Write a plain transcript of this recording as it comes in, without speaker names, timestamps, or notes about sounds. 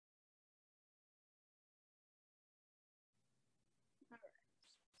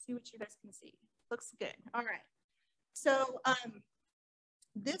see what you guys can see. Looks good. All right. So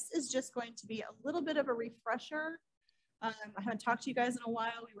this is just going to be a little bit of a refresher. I haven't talked to you guys in a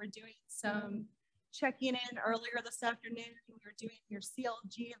while. We were doing some checking in earlier this afternoon. We were doing your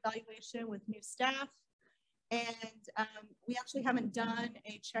CLG evaluation with new staff. And we actually haven't done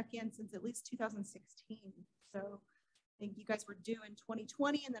a check-in since at least 2016. So I think you guys were due in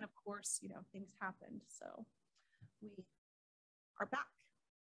 2020. And then of course, you know, things happened. So we are back.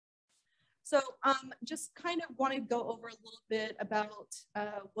 So just kind of want to go over a little bit about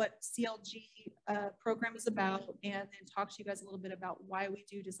what CLG program is about, and then talk to you guys a little bit about why we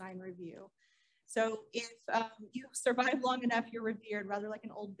do design review. So if you survive long enough, you're revered, rather like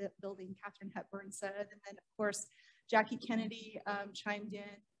an old building, Katharine Hepburn said. And then of course, Jackie Kennedy chimed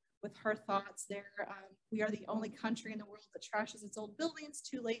in with her thoughts there. We are the only country in the world that trashes its old buildings.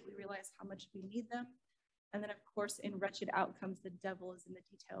 Too late, we realize how much we need them. And then of course, in Wretched Outcomes, the devil is in the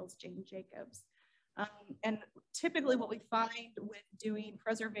details, Jane Jacobs. And typically what we find with doing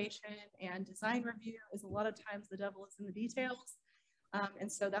preservation and design review is a lot of times the devil is in the details. And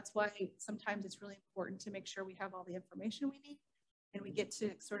so that's why sometimes it's really important to make sure we have all the information we need and we get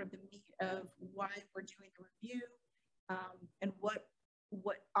to sort of the meat of why we're doing the review and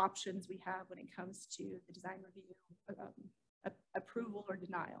what options we have when it comes to the design review approval or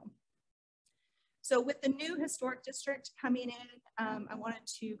denial. So with the new historic district coming in, I wanted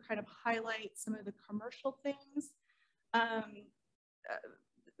to kind of highlight some of the commercial things.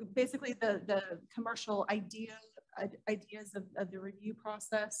 Basically the commercial ideas of the review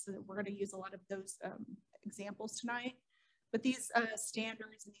process. So we're going to use a lot of those examples tonight. But these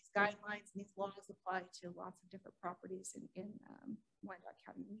standards and these guidelines and these laws apply to lots of different properties in Wyandotte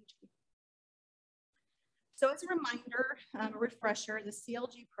County, New Jersey. So as a reminder, a refresher, the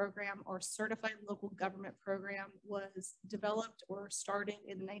CLG program, or Certified Local Government Program, was developed or started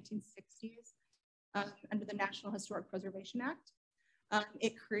in the 1960s under the National Historic Preservation Act.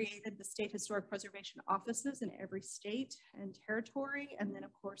 It created the state historic preservation offices in every state and territory. And then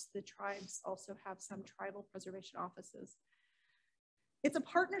of course, the tribes also have some tribal preservation offices. It's a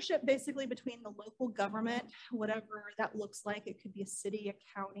partnership basically between the local government, whatever that looks like. It could be a city,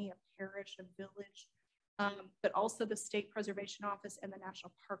 a county, a parish, a village, but also the State Preservation Office and the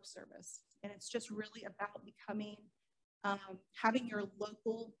National Park Service. And it's just really about becoming, having your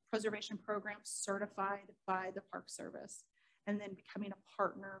local preservation program certified by the Park Service, and then becoming a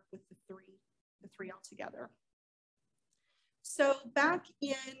partner with the three altogether. So back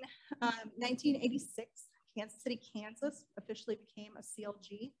in 1986, Kansas City, Kansas officially became a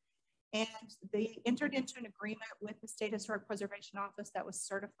CLG, and they entered into an agreement with the State Historic Preservation Office that was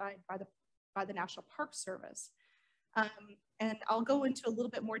certified by the National Park Service. And I'll go into a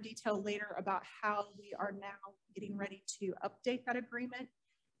little bit more detail later about how we are now getting ready to update that agreement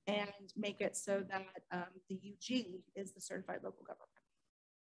and make it so that the UG is the certified local government.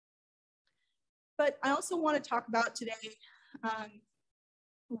 But I also want to talk about today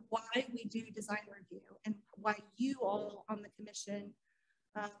why we do design review and why you all on the commission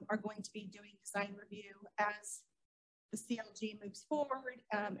are going to be doing design review as the CLG moves forward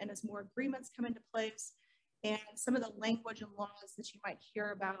and as more agreements come into place, and some of the language and laws that you might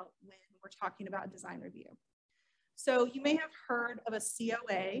hear about when we're talking about design review. So you may have heard of a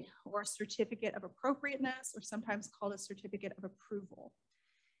COA, or a certificate of appropriateness, or sometimes called a certificate of approval.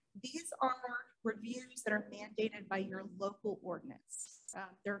 These are reviews that are mandated by your local ordinance.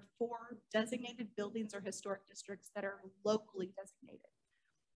 There are 4 designated buildings or historic districts that are locally designated.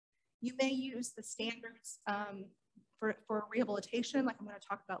 You may use the standards for rehabilitation, like I'm going to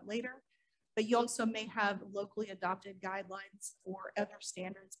talk about later, but you also may have locally adopted guidelines or other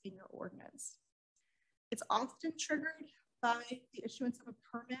standards in your ordinance. It's often triggered by the issuance of a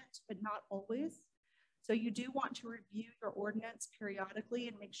permit, but not always. So you do want to review your ordinance periodically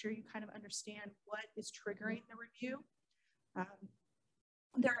and make sure you kind of understand what is triggering the review.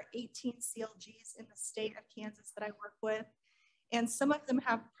 There are 18 CLGs in the state of Kansas that I work with, and some of them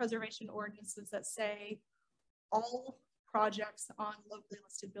have preservation ordinances that say all projects on locally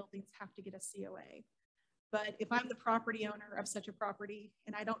listed buildings have to get a COA. But if I'm the property owner of such a property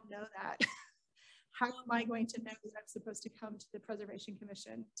and I don't know that, how am I going to know that I'm supposed to come to the Preservation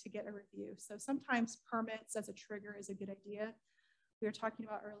Commission to get a review? So sometimes permits as a trigger is a good idea. We were talking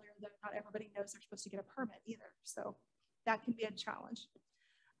about earlier that not everybody knows they're supposed to get a permit either. So that can be a challenge.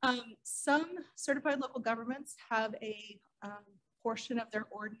 Some certified local governments have a portion of their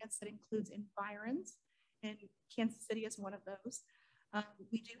ordinance that includes environs, and Kansas City is one of those.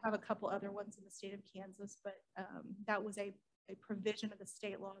 We do have a couple other ones in the state of Kansas, but that was a provision of the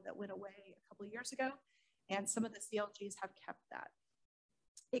state law that went away a couple of years ago, and some of the CLGs have kept that.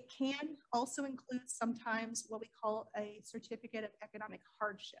 It can also include sometimes what we call a certificate of economic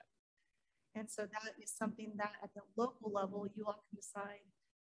hardship. And so that is something that at the local level, you all can decide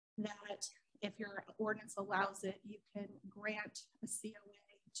that if your ordinance allows it, you can grant a COA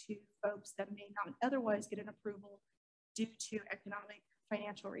to folks that may not otherwise get an approval due to economic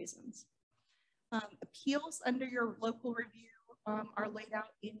financial reasons. Appeals under your local review are laid out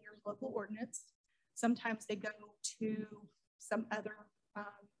in your local ordinance. Sometimes they go to some other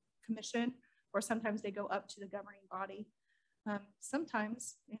commission, or sometimes they go up to the governing body.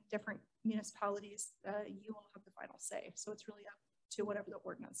 Sometimes in different municipalities, you all have the final say. So it's really up to whatever the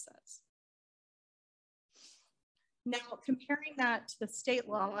ordinance says. Now, comparing that to the state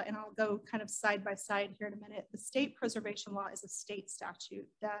law, and I'll go kind of side by side here in a minute, the state preservation law is a state statute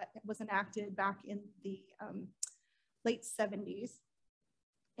that was enacted back in the late 70s.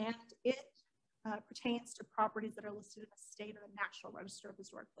 And it pertains to properties that are listed in the state or the National Register of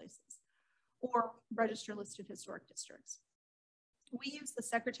Historic Places or register listed historic districts. We use the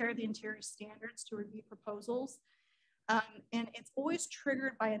Secretary of the Interior standards to review proposals, and it's always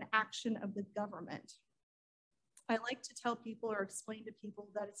triggered by an action of the government. I like to tell people or explain to people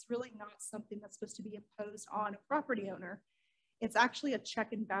that it's really not something that's supposed to be imposed on a property owner. It's actually a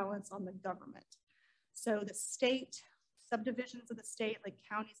check and balance on the government. So the state, subdivisions of the state, like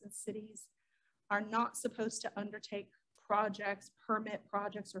counties and cities, are not supposed to undertake projects, permit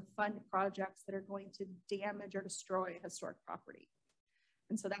projects, or fund projects that are going to damage or destroy a historic property.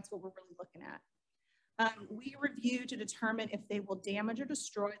 And so that's what we're really looking at. We review to determine if they will damage or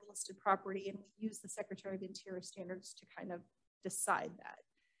destroy the listed property, and we use the Secretary of the Interior standards to kind of decide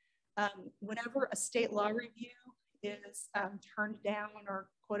that. Whenever a state law review is turned down or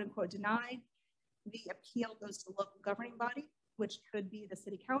quote unquote denied, the appeal goes to the local governing body, which could be the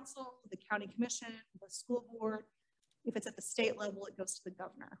city council, the county commission, the school board. If it's at the state level, it goes to the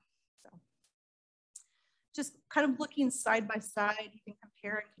governor. So just kind of looking side by side, you can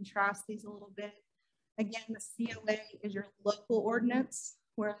compare and contrast these a little bit. Again, the COA is your local ordinance,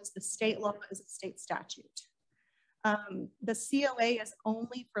 whereas the state law is a state statute. The COA is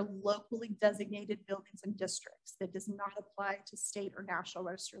only for locally designated buildings and districts. That does not apply to state or national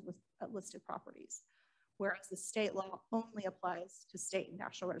register listed properties, whereas the state law only applies to state and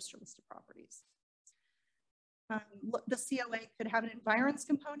national register listed properties. The COA could have an environs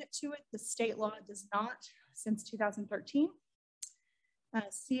component to it. The state law does not since 2013.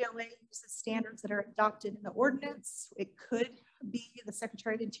 COA uses standards that are adopted in the ordinance. It could be the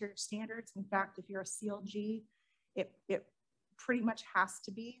Secretary of the Interior standards. In fact, if you're a CLG, it pretty much has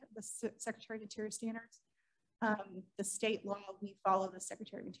to be the Secretary of the Interior standards. The state law, we follow the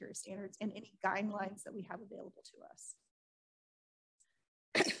Secretary of the Interior standards and any guidelines that we have available to us.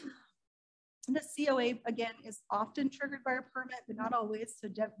 The COA, again, is often triggered by a permit, but not always, so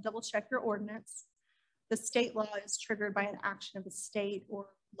double check your ordinance. The state law is triggered by an action of the state or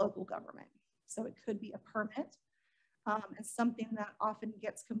local government. So it could be a permit. And something that often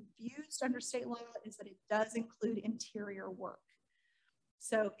gets confused under state law is that it does include interior work.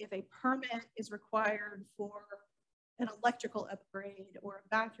 So if a permit is required for an electrical upgrade or a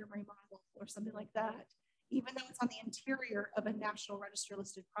bathroom remodel or something like that, even though it's on the interior of a National Register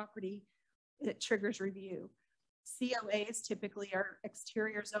listed property, it triggers review. COAs typically are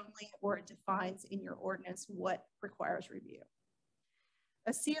exteriors only, or it defines in your ordinance what requires review.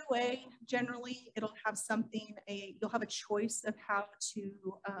 A COA, generally, it'll have something, you'll have a choice of how to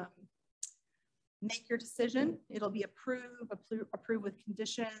make your decision. It'll be approve with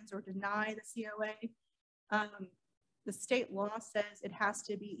conditions, or deny the COA. The state law says it has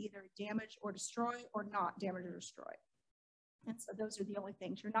to be either damage or destroy, or not damage or destroy. And so those are the only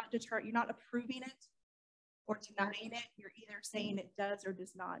things. You're not approving it or denying it. You're either saying it does or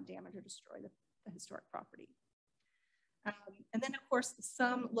does not damage or destroy the historic property. And then, of course,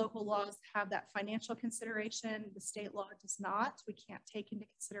 some local laws have that financial consideration. The state law does not. We can't take into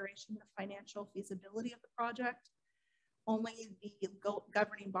consideration the financial feasibility of the project. Only the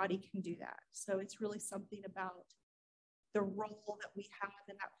governing body can do that. So it's really something about the role that we have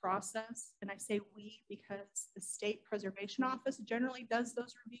in that process. And I say we because the State Preservation Office generally does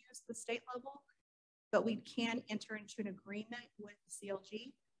those reviews at the state level, but we can enter into an agreement with the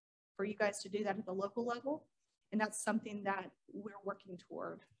CLG for you guys to do that at the local level. And that's something that we're working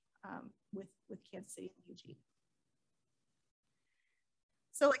toward with Kansas City and UG.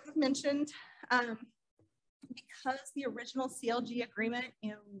 So like I've mentioned, because the original CLG agreement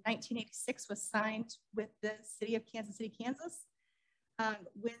in 1986 was signed with the city of Kansas City, Kansas,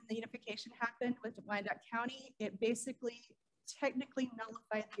 when the unification happened with Wyandotte County, it basically technically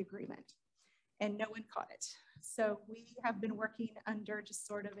nullified the agreement. and no one caught it. So we have been working under just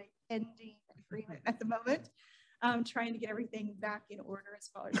sort of a pending agreement at the moment, trying to get everything back in order as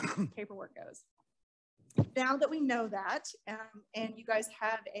far as paperwork goes. Now that we know that, and you guys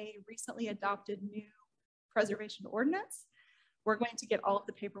have a recently adopted new preservation ordinance, we're going to get all of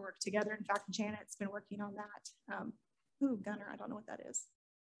the paperwork together. In fact, Janet's been working on that. Ooh, Gunner, I don't know what that is.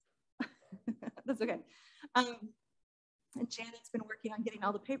 That's okay. And Janet's been working on getting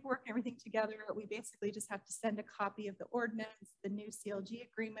all the paperwork and everything together. We basically just have to send a copy of the ordinance, the new CLG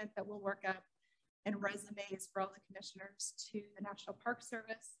agreement that we'll work up, and resumes for all the commissioners to the National Park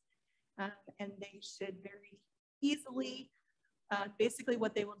Service. And they should very easily, basically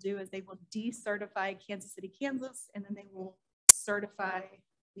what they will do is they will decertify Kansas City, Kansas, and then they will certify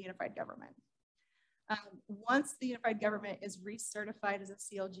the unified government. Once the unified government is recertified as a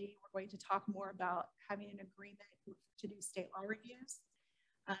CLG, we're going to talk more about having an agreement to do state law reviews.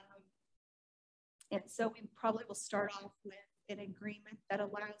 And so we probably will start off with an agreement that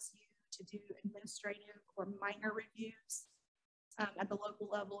allows you to do administrative or minor reviews at the local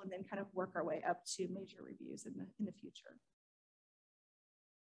level, and then kind of work our way up to major reviews in the future.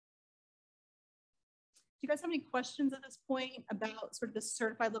 Do you guys have any questions at this point about sort of the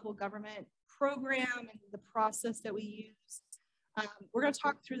certified local government program and the process that we use? We're going to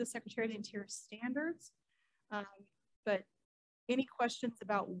talk through the Secretary of the Interior standards, but any questions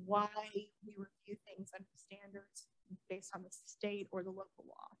about why we review things under standards based on the state or the local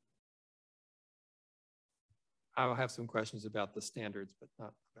law? I'll have some questions about the standards, but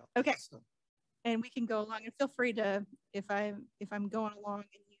not about okay. This, so. And we can go along, and feel free to, if I'm going along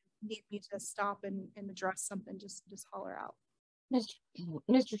and you need me to stop and address something, just holler out.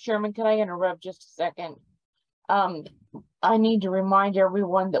 Mr. Chairman, can I interrupt just a second? I need to remind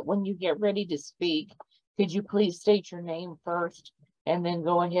everyone that when you get ready to speak, could you please state your name first and then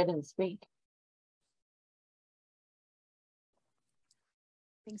go ahead and speak?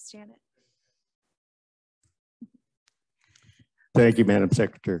 Thanks, Janet. Thank you, Madam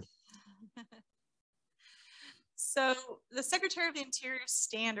Secretary. So the Secretary of the Interior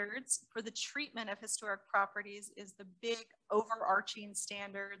standards for the treatment of historic properties is the big overarching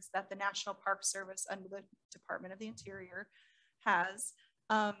standards that the National Park Service under the Department of the Interior has.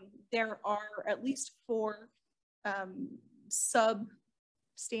 There are at least 4 sub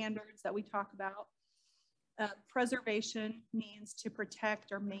standards that we talk about. Preservation means to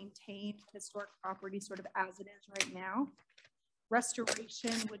protect or maintain historic property sort of as it is right now.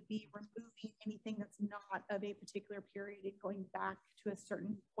 Restoration would be removing anything that's not of a particular period and going back to a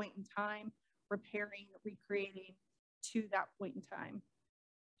certain point in time, repairing, recreating to that point in time.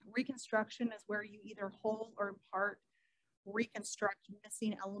 Reconstruction is where you either whole or in part reconstruct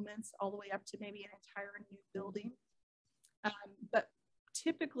missing elements all the way up to maybe an entire new building. But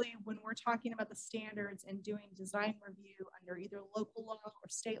typically when we're talking about the standards and doing design review under either local law or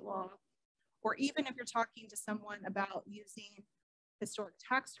state law, or even if you're talking to someone about using historic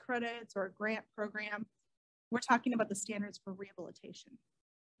tax credits or a grant program, we're talking about the standards for rehabilitation.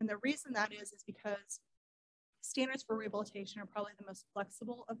 And the reason that is because standards for rehabilitation are probably the most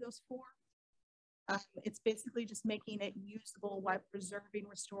flexible of those 4. It's basically just making it usable while preserving,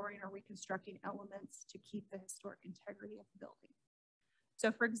 restoring, or reconstructing elements to keep the historic integrity of the building.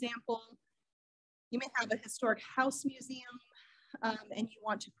 So for example, you may have a historic house museum and you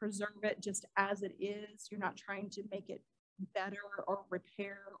want to preserve it just as it is. You're not trying to make it better or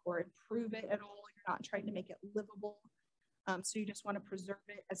repair or improve it at all. You're not trying to make it livable. So you just want to preserve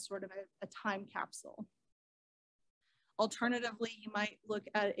it as sort of a time capsule. Alternatively, you might look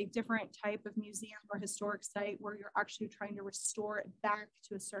at a different type of museum or historic site where you're actually trying to restore it back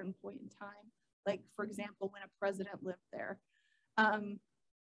to a certain point in time. Like, for example, when a president lived there.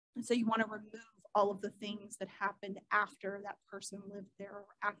 So you want to remove all of the things that happened after that person lived there or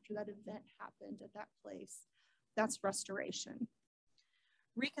after that event happened at that place. That's restoration.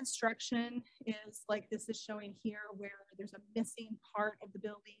 Reconstruction is like this is showing here, where there's a missing part of the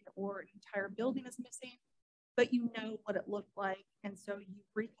building or an entire building is missing, but you know what it looked like. And so you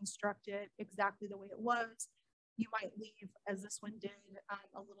reconstruct it exactly the way it was. You might leave, as this one did,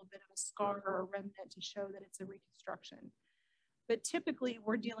 a little bit of a scar or a remnant to show that it's a reconstruction. But typically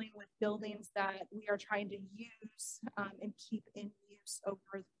we're dealing with buildings that we are trying to use and keep in use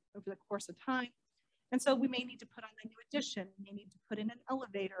over the course of time. And so we may need to put on a new addition, we may need to put in an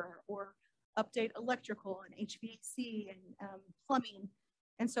elevator or update electrical and HVAC and plumbing.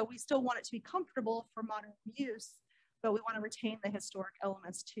 And so we still want it to be comfortable for modern use, but we want to retain the historic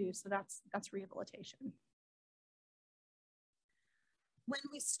elements too. So that's rehabilitation. When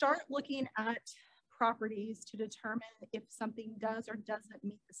we start looking at properties to determine if something does or doesn't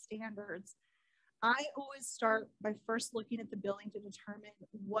meet the standards, I always start by first looking at the building to determine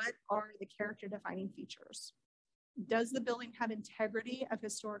what are the character defining features. Does the building have integrity of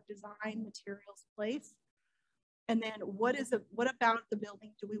historic design, materials, place? And then what about the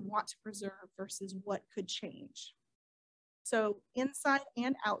building do we want to preserve versus what could change? So inside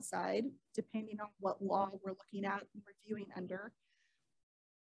and outside, depending on what law we're looking at and reviewing under,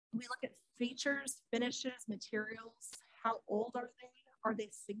 we look at features, finishes, materials. How old are they? Are they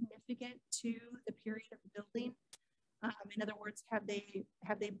significant to the period of the building? In other words, have they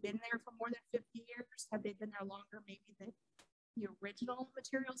been there for more than 50 years? Have they been there longer? Maybe the original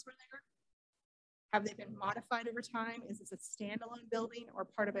materials were there. Have they been modified over time? Is this a standalone building or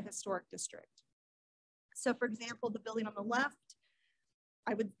part of a historic district? So for example, the building on the left,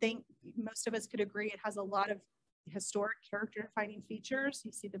 I would think most of us could agree it has a lot of historic character defining features.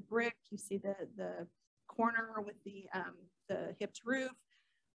 You see the brick, you see the corner with the hipped roof,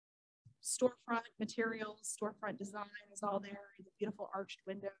 storefront materials, storefront design is all there, the beautiful arched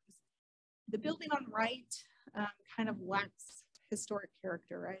windows. The building on right kind of lacks historic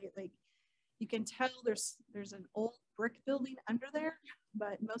character, right? Like you can tell there's an old brick building under there,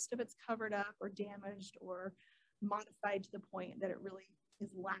 but most of it's covered up or damaged or modified to the point that it really is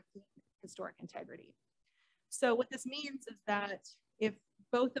lacking historic integrity. So what this means is that if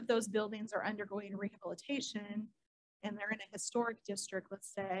both of those buildings are undergoing rehabilitation and they're in a historic district,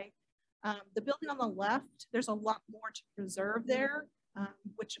 let's say, the building on the left, there's a lot more to preserve there,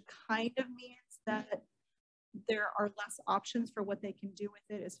 which kind of means that there are less options for what they can do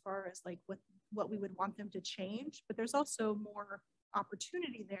with it as far as like what we would want them to change, but there's also more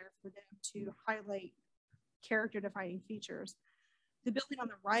opportunity there for them to highlight character defining features. The building on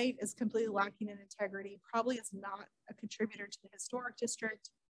the right is completely lacking in integrity, probably is not a contributor to the historic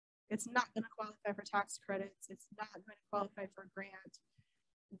district. It's not going to qualify for tax credits. It's not going to qualify for a grant.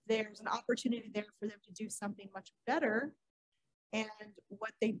 There's an opportunity there for them to do something much better. And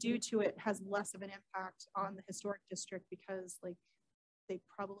what they do to it has less of an impact on the historic district because like they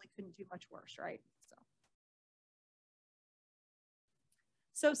probably couldn't do much worse, right?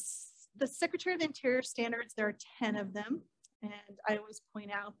 So the Secretary of the Interior standards, there are 10 of them. And I always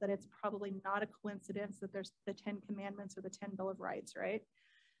point out that it's probably not a coincidence that there's the 10 commandments or the 10 Bill of Rights, right?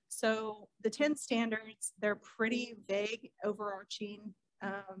 So the 10 standards, they're pretty vague, overarching,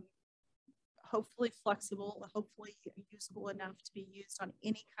 hopefully flexible, hopefully usable enough to be used on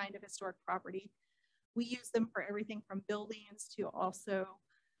any kind of historic property. We use them for everything from buildings to also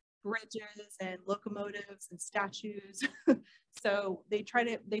bridges and locomotives and statues. So they try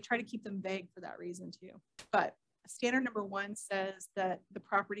to keep them vague for that reason too. But standard number 1 says that the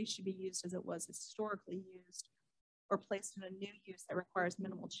property should be used as it was historically used or placed in a new use that requires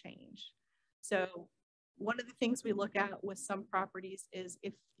minimal change. So one of the things we look at with some properties is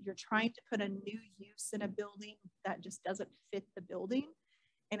if you're trying to put a new use in a building that just doesn't fit the building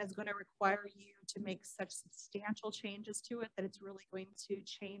and is going to require you to make such substantial changes to it that it's really going to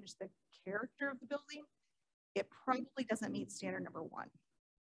change the character of the building, it probably doesn't meet standard number 1.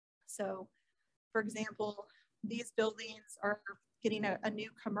 So for example, these buildings are getting a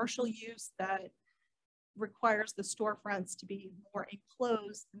new commercial use that requires the storefronts to be more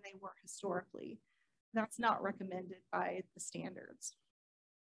enclosed than they were historically. That's not recommended by the standards.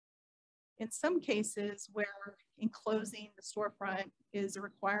 In some cases where enclosing the storefront is a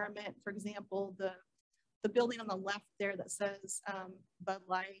requirement, for example, the building on the left there that says Bud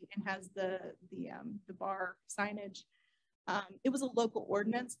Light and has the bar signage, it was a local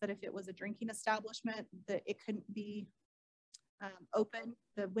ordinance that if it was a drinking establishment, that it couldn't be open.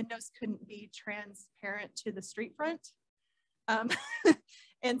 The windows couldn't be transparent to the street front.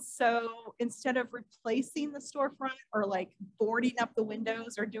 And so instead of replacing the storefront or like boarding up the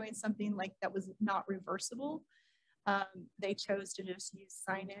windows or doing something like that was not reversible, they chose to just use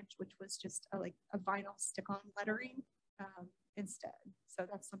signage, which was just like a vinyl stick-on lettering instead. So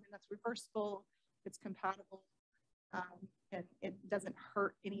that's something that's reversible, it's compatible, and it doesn't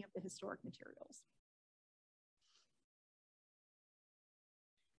hurt any of the historic materials.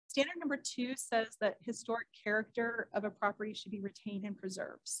 Standard number 2 says that historic character of a property should be retained and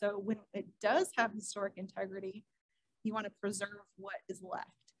preserved. So when it does have historic integrity, you want to preserve what is left.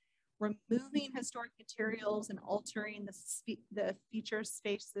 Removing historic materials and altering the feature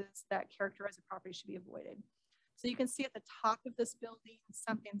spaces that characterize a property should be avoided. So you can see at the top of this building,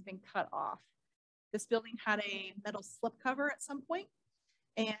 something's been cut off. This building had a metal slipcover at some point,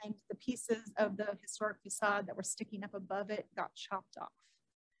 and the pieces of the historic facade that were sticking up above it got chopped off.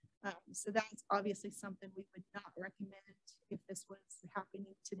 So that's obviously something we would not recommend if this was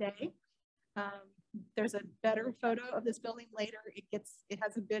happening today. There's a better photo of this building later. It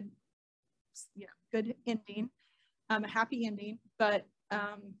has a good good ending, a happy ending. But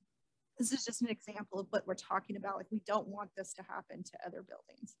this is just an example of what we're talking about. Like, we don't want this to happen to other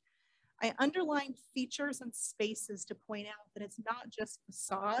buildings. I underlined features and spaces to point out that it's not just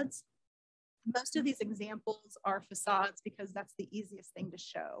facades. Most of these examples are facades because that's the easiest thing to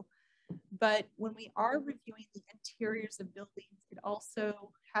show. But when we are reviewing the interiors of buildings, it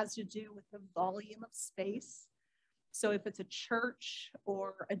also has to do with the volume of space. So if it's a church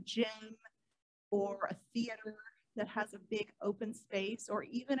or a gym or a theater that has a big open space, or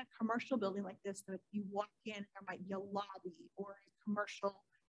even a commercial building like this, that if you walk in, there might be a lobby or a commercial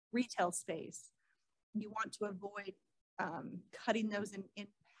retail space, you want to avoid cutting those in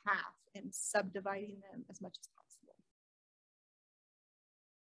half and subdividing them as much as possible.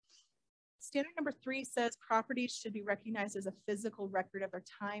 Standard number 3 says properties should be recognized as a physical record of their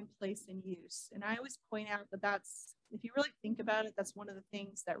time, place, and use. And I always point out that that's, if you really think about it, that's one of the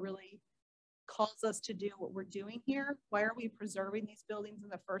things that really calls us to do what we're doing here. Why are we preserving these buildings in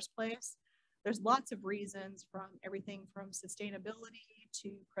the first place? There's lots of reasons, from everything from sustainability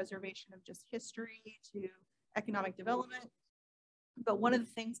to preservation of just history to economic development. But one of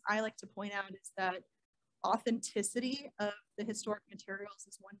the things I like to point out is that authenticity of the historic materials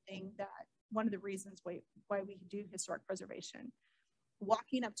is one of the reasons why we do historic preservation.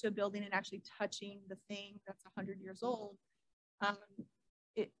 Walking up to a building and actually touching the thing that's 100 years old,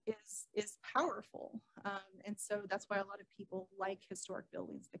 it is powerful. And so that's why a lot of people like historic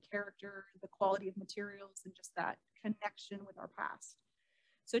buildings, the character, the quality of materials, and just that connection with our past.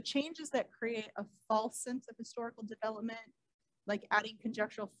 So changes that create a false sense of historical development, like adding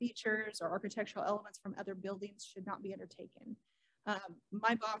conjectural features or architectural elements from other buildings, should not be undertaken.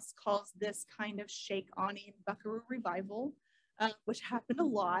 My boss calls this kind of shake awning Buckaroo revival, which happened a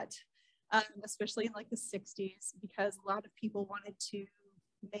lot, especially in like the 60s, because a lot of people wanted to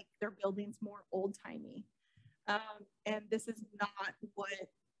make their buildings more old-timey. And this is not what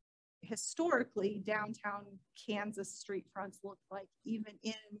historically downtown Kansas street fronts looked like, even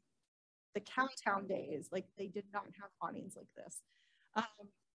in the Cowtown days. Like, they did not have awnings like this.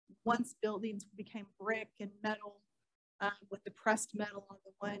 Once buildings became brick and metal, with the pressed metal on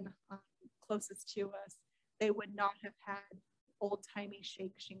the one closest to us, they would not have had old-timey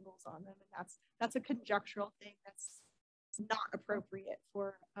shake shingles on them. And that's a conjectural thing that's not appropriate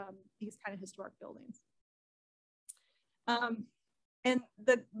for these kind of historic buildings. And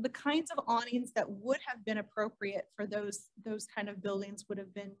the kinds of awnings that would have been appropriate for those kind of buildings would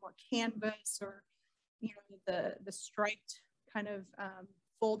have been more canvas, or, you know, the striped kind of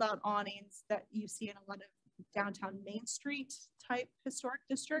fold-out awnings that you see in a lot of downtown Main Street type historic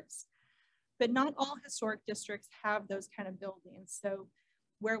districts. But not all historic districts have those kind of buildings. So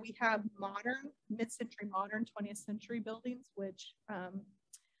where we have modern, mid-century modern 20th century buildings, which you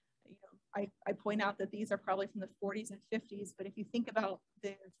know, I point out that these are probably from the 40s and 50s, but if you think about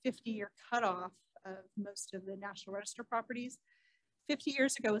the 50-year cutoff of most of the National Register properties, 50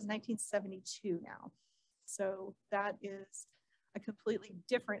 years ago was 1972 now. So that is a completely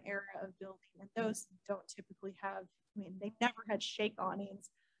different era of building, and those don't typically have, I mean, they never had shake awnings,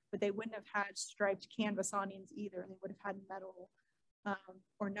 but they wouldn't have had striped canvas awnings either. They would have had metal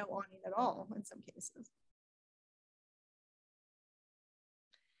or no awning at all in some cases.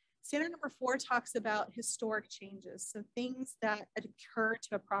 Standard number 4 talks about historic changes. So things that occur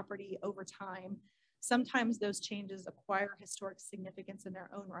to a property over time. Sometimes those changes acquire historic significance in their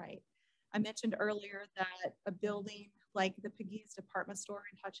own right. I mentioned earlier that a building like the Pegues department store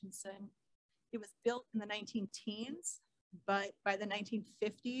in Hutchinson, it was built in the 19-teens, but by the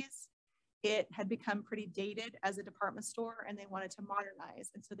 1950s, it had become pretty dated as a department store, and they wanted to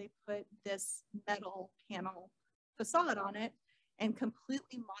modernize. And so they put this metal panel facade on it and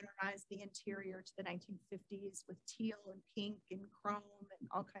completely modernized the interior to the 1950s with teal and pink and chrome and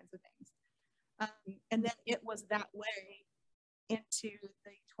all kinds of things. And then it was that way into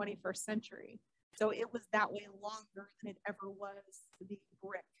the 21st century. So it was that way longer than it ever was the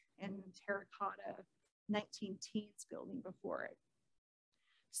brick and terracotta 19-teens building before it.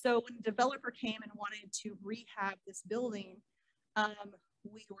 So when a developer came and wanted to rehab this building,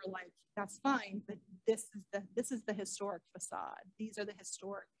 we were like, that's fine, but this is the historic facade. These are the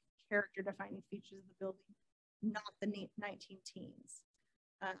historic character defining features of the building, not the 19-teens.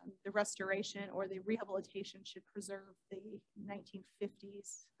 The restoration or the rehabilitation should preserve the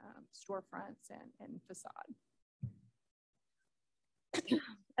 1950s storefronts and facade.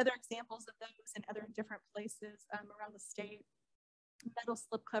 Other examples of those in other different places around the state, metal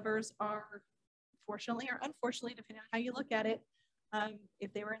slip covers are, fortunately or unfortunately, depending on how you look at it,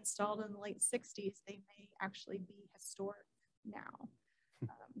 if they were installed in the late 60s, they may actually be historic now.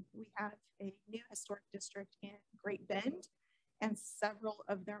 We have a historic district in Great Bend, and several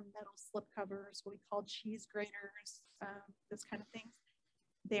of their metal slip covers, what we call cheese graters, those kind of things,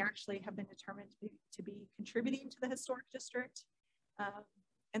 they actually have been determined to be contributing to the historic district.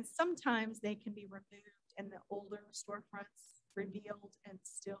 And sometimes they can be removed and the older storefronts revealed and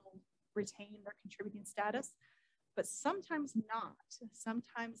still retain their contributing status, but sometimes not.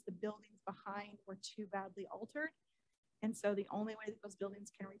 Sometimes the buildings behind were too badly altered. And so the only way that those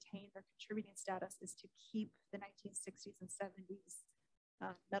buildings can retain their contributing status is to keep the 1960s and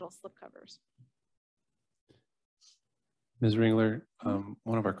 70s metal slipcovers. Ms. Ringler,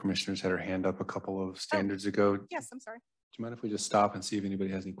 one of our commissioners had her hand up a couple of standards ago. Yes, I'm sorry. Do you mind if we just stop and see if anybody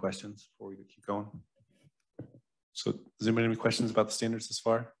has any questions before we keep going? So does anybody have any questions about the standards this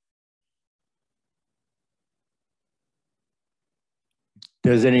far?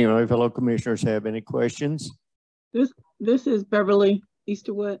 Does any of my fellow commissioners have any questions? This is Beverly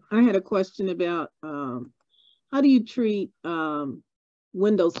Easterwood. I had a question about how do you treat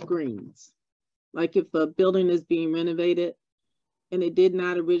window screens? Like if a building is being renovated and it did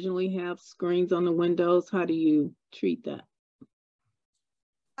not originally have screens on the windows, how do you treat that?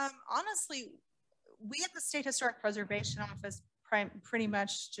 Honestly, we at the State Historic Preservation Office pretty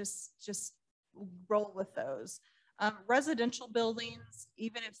much just roll with those. Residential buildings,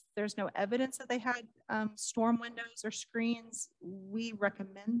 even if there's no evidence that they had storm windows or screens, we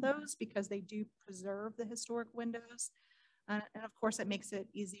recommend those because they do preserve the historic windows. And of course, it makes it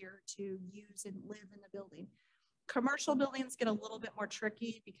easier to use and live in the building. Commercial buildings get a little bit more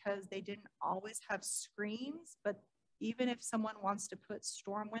tricky because they didn't always have screens, but even if someone wants to put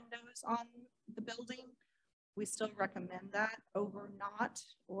storm windows on the building, we still recommend that over not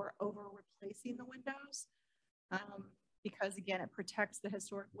or over replacing the windows. Because again, it protects the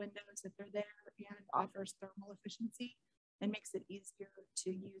historic windows if they're there and offers thermal efficiency and makes it easier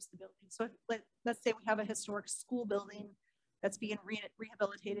to use the building. So let's say we have a historic school building that's being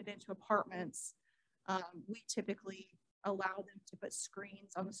rehabilitated into apartments. We typically allow them to put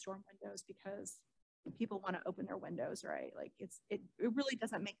screens on the storm windows because people want to open their windows, right? Like it really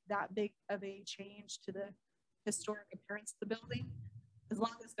doesn't make that big of a change to the historic appearance of the building as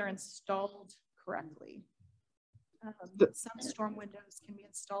long as they're installed correctly. Some storm windows can be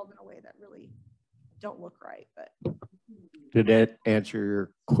installed in a way that really don't look right, but. Did that answer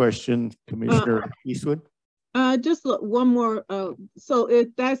your question, Commissioner Eastwood? Just one more. So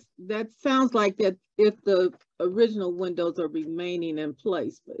that sounds like that if the original windows are remaining in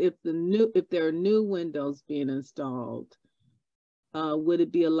place, but if there are new windows being installed, would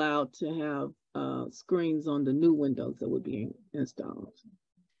it be allowed to have screens on the new windows that would be installed?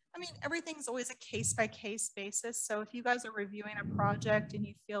 I mean, everything's always a case-by-case basis. So if you guys are reviewing a project and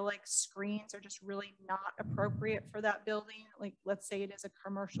you feel like screens are just really not appropriate for that building, like let's say it is a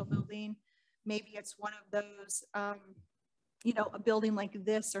commercial building, maybe it's one of those, you know, a building like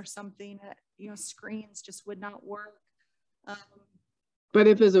this or something that, you know, screens just would not work. But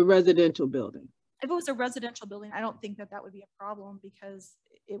if it's a residential building? If it was a residential building, I don't think that would be a problem because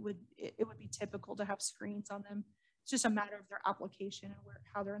it would be typical to have screens on them. It's just a matter of their application and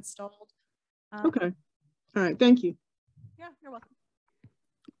how they're installed. Okay. All right. Thank you. Yeah, you're welcome.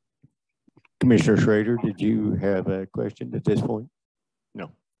 Commissioner Schrader, did you have a question at this point?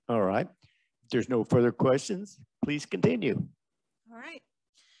 No. All right. If there's no further questions, please continue. All right.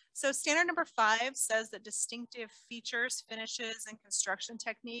 So standard number 5 says that distinctive features, finishes, and construction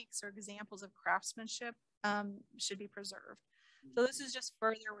techniques or examples of craftsmanship should be preserved. So this is just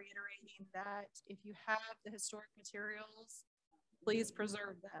further reiterating that if you have the historic materials, please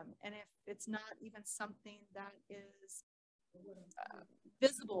preserve them. And if it's not even something that is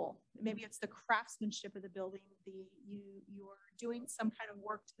visible, maybe it's the craftsmanship of the building, you are doing some kind of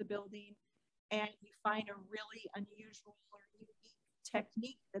work to the building and you find a really unusual or unique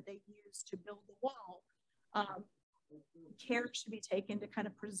technique that they use to build the wall, care should be taken to kind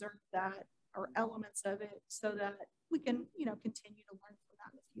of preserve that or elements of it so that we can, you know, continue to learn from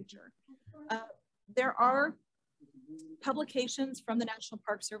that in the future. There are publications from the National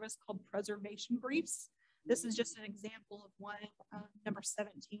Park Service called preservation briefs. This is just an example of one, number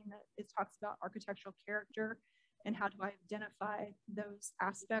 17, that it talks about architectural character and how to identify those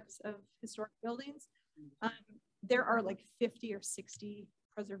aspects of historic buildings. There are like 50 or 60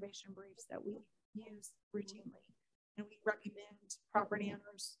 preservation briefs that we use routinely. And we recommend property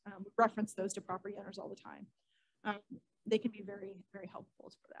owners, we reference those to property owners all the time. They can be very, very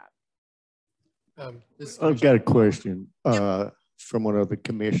helpful for that. I've got a question from one of the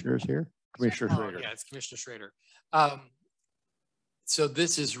commissioners here. Commissioner Schrader. Yeah, it's Commissioner Schrader. So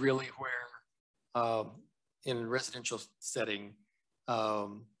this is really where, in a residential setting,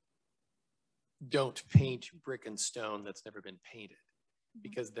 don't paint brick and stone that's never been painted, Mhm.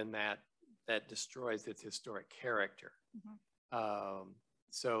 because then that destroys its historic character. Mhm.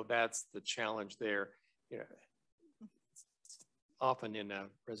 So that's the challenge there. You know, often in a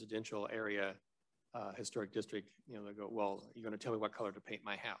residential area, historic district, you know, they go, well, you're going to tell me what color to paint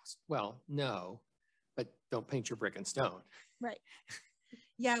my house? Well, no, but don't paint your brick and stone. Right.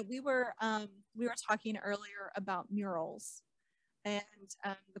 Yeah, we were talking earlier about murals, and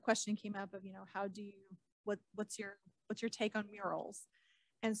the question came up of, you know, how do you, what's your take on murals?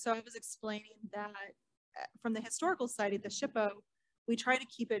 And so I was explaining that from the historical side of the SHPO, we try to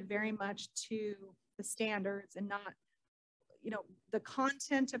keep it very much to the standards and not, you know, the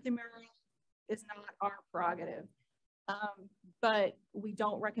content of the mural is not our prerogative. But we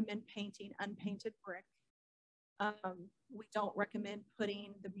don't recommend painting unpainted brick. We don't recommend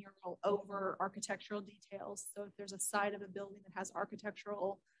putting the mural over architectural details. So if there's a side of a building that has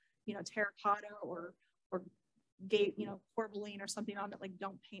architectural, you know, terracotta or gate, you know, corbelline or something on it, like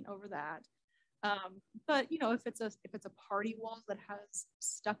don't paint over that. But you know, if it's a party wall that has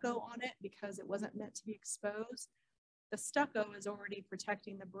stucco on it because it wasn't meant to be exposed, the stucco is already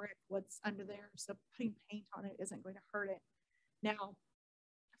protecting the brick, what's under there. So putting paint on it isn't going to hurt it. Now,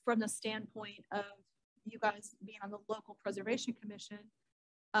 from the standpoint of you guys being on the local preservation commission,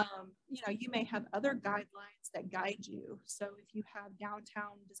 you know, you may have other guidelines that guide you. So if you have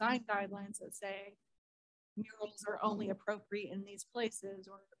downtown design guidelines that say murals are only appropriate in these places,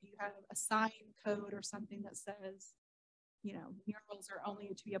 or you have a sign code or something that says, you know, murals are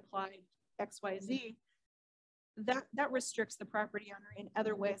only to be applied XYZ, that restricts the property owner in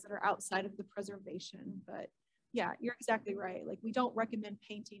other ways that are outside of the preservation. But yeah, you're exactly right. Like, we don't recommend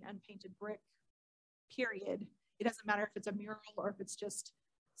painting unpainted brick, period. It doesn't matter if it's a mural or if it's just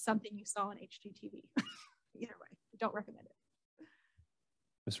something you saw on HGTV. Either way, we don't recommend it.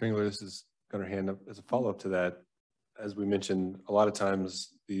 Ms. Ringler, this is got her hand up as a follow-up to that. As we mentioned, a lot of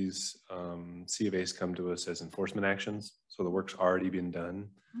times these C of A's come to us as enforcement actions. So the work's already been done.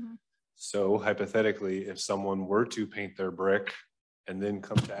 Mm-hmm. So hypothetically, if someone were to paint their brick and then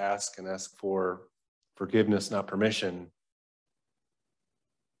come to ask for forgiveness, not permission,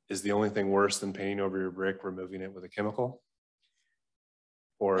 is the only thing worse than painting over your brick removing it with a chemical?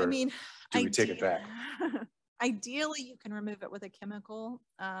 Or I mean, do we take it back? Ideally, you can remove it with a chemical.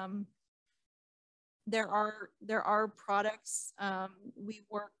 There are products. We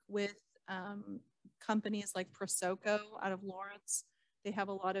work with companies like Prosoco out of Lawrence. They have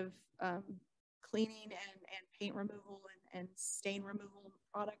a lot of cleaning and paint removal and stain removal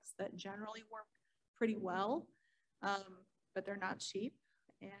products that generally work pretty well, but they're not cheap.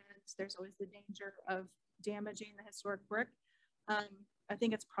 And there's always the danger of damaging the historic brick. I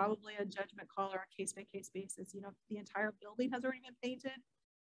think it's probably a judgment call or a case-by-case basis. You know, if the entire building has already been painted,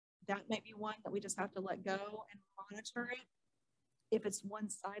 that might be one that we just have to let go and monitor it. If it's one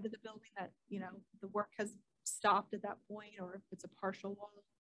side of the building that, you know, the work has stopped at that point, or if it's a partial wall,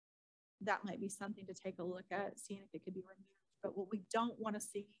 that might be something to take a look at, seeing if it could be removed. But what we don't want to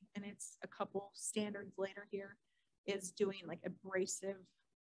see, and it's a couple standards later here, is doing like abrasive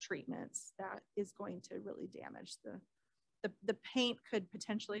treatments that is going to really damage the paint could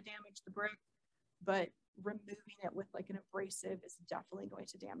potentially damage the brick, but removing it with like an abrasive is definitely going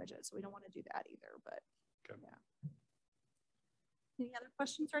to damage it. So we don't want to do that either, but okay. Yeah. Any other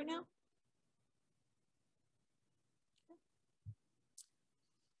questions right now? Okay.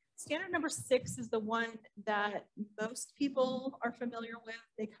 Standard number 6 is the one that most people are familiar with.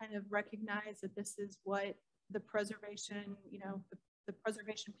 They kind of recognize that this is what the preservation, you know, the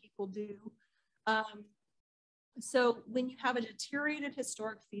preservation people do. So when you have a deteriorated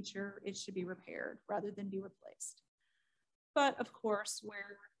historic feature, it should be repaired rather than be replaced. But of course,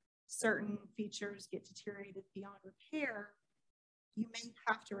 where certain features get deteriorated beyond repair, you may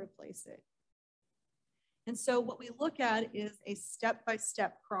have to replace it. And so what we look at is a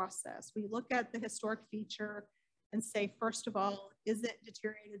step-by-step process. We look at the historic feature and say, first of all, is it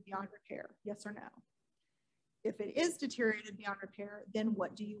deteriorated beyond repair? Yes or no? If it is deteriorated beyond repair, then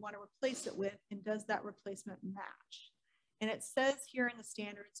what do you want to replace it with? And does that replacement match? And it says here in the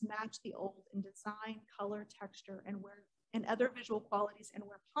standards, match the old in design, color, texture, and other visual qualities, and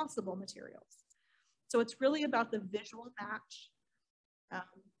where possible, materials. So it's really about the visual match.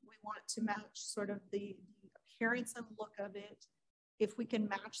 We want to match sort of the appearance and look of it. If we can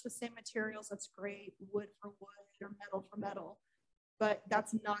match the same materials, that's great, wood for wood or metal for metal, but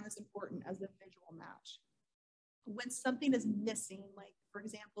that's not as important as the visual match. When something is missing, like for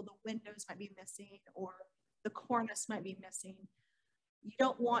example, the windows might be missing or the cornice might be missing, you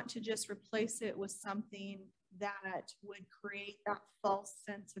don't want to just replace it with something that would create that false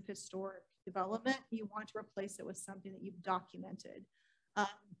sense of historic development, you want to replace it with something that you've documented.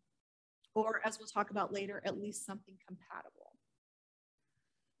 Or as we'll talk about later, at least something compatible.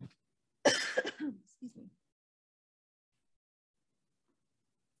 Excuse me.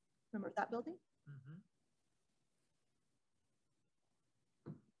 Remember that building?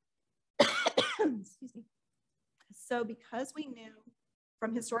 Excuse me. So because we knew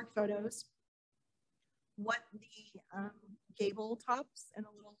from historic photos what the gable tops and the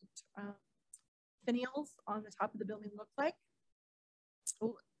little finials on the top of the building looked like,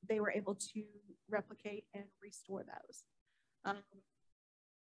 they were able to replicate and restore those.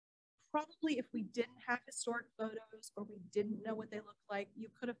 Probably if we didn't have historic photos or we didn't know what they looked like, you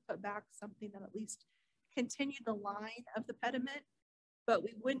could have put back something that at least continued the line of the pediment, but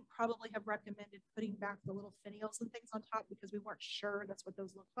we wouldn't probably have recommended putting back the little finials and things on top because we weren't sure that's what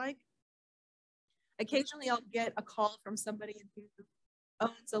those look like. Occasionally I'll get a call from somebody who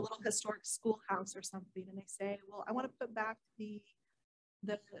owns a little historic schoolhouse or something, and they say, well, I want to put back the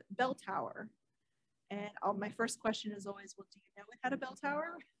bell tower. And my first question is always, well, do you know it had a bell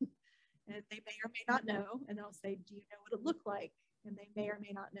tower? And they may or may not know. And they'll say, do you know what it looked like? And they may or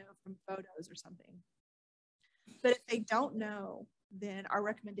may not know from photos or something. But if they don't know, then our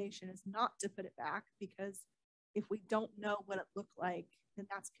recommendation is not to put it back, because if we don't know what it looked like, then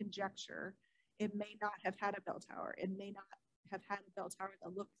that's conjecture. It may not have had a bell tower. It may not have had a bell tower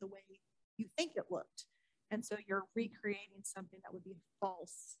that looked the way you think it looked. And so you're recreating something that would be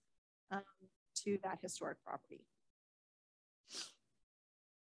false to that historic property.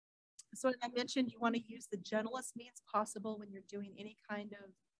 So as I mentioned, you want to use the gentlest means possible when you're doing any kind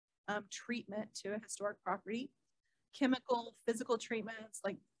of treatment to a historic property. Chemical, physical treatments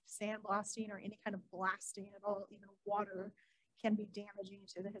like sandblasting or any kind of blasting at all, even water, can be damaging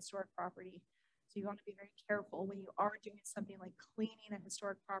to the historic property. So you want to be very careful when you are doing something like cleaning a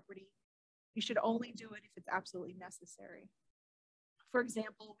historic property. You should only do it if it's absolutely necessary. For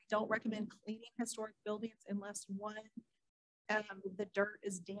example, we don't recommend cleaning historic buildings unless one, the dirt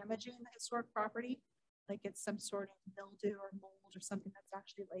is damaging the historic property, like it's some sort of mildew or mold or something that's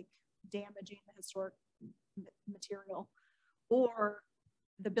actually like damaging the historic material, or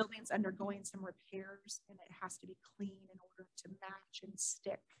the building's undergoing some repairs and it has to be clean in order to match and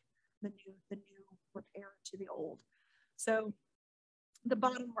stick the new repair to the old. So the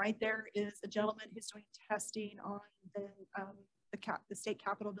bottom right there is a gentleman who's doing testing on the state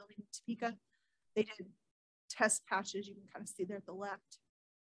capitol building in Topeka. They did test patches, you can kind of see there at the left,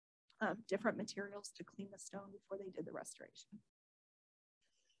 different materials to clean the stone before they did the restoration.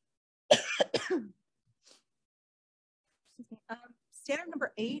 Standard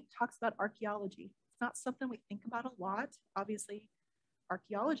number 8 talks about archaeology. It's not something we think about a lot. Obviously,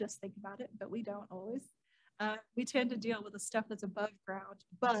 archaeologists think about it, but we don't always. We tend to deal with the stuff that's above ground,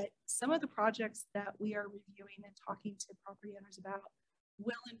 but some of the projects that we are reviewing and talking to property owners about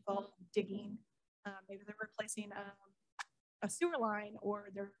will involve digging. Maybe they're replacing a sewer line, or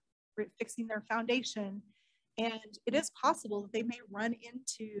they're fixing their foundation. And it is possible that they may run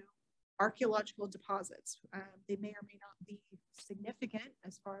into archaeological deposits. They may or may not be significant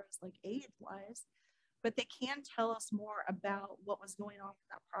as far as like age-wise, but they can tell us more about what was going on with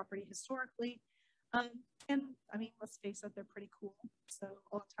that property historically. And I mean, let's face it, they're pretty cool. So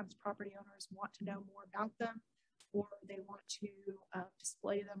a lot of times property owners want to know more about them, or they want to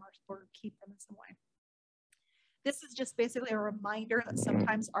display them or keep them in some way. This is just basically a reminder that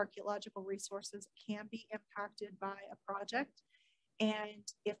sometimes archaeological resources can be impacted by a project, and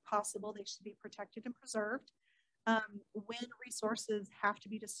if possible, they should be protected and preserved. When resources have to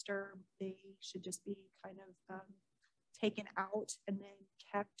be disturbed, they should just be kind of taken out and then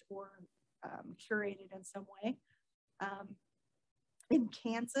kept or curated in some way. In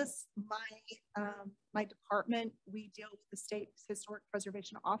Kansas, my department, we deal with the State Historic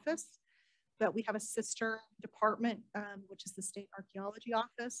Preservation Office, but we have a sister department, which is the State Archaeology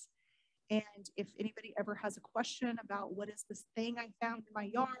Office. And if anybody ever has a question about what is this thing I found in my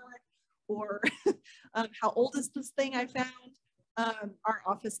yard, or how old is this thing I found, our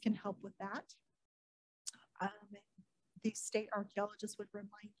office can help with that. The state archaeologist would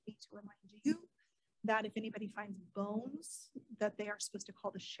remind me to remind you that if anybody finds bones, that they are supposed to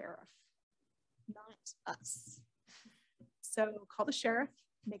call the sheriff, not us. So call the sheriff,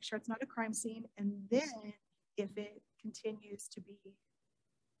 make sure it's not a crime scene, and then if it continues to be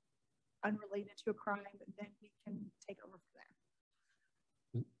unrelated to a crime, then we can take over from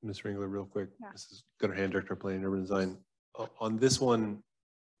there. Ms. Ringler, real quick, Yeah. This is Gunnar Hand, Director of Planning and Urban Design. On this one,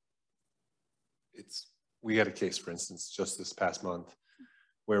 we had a case, for instance, just this past month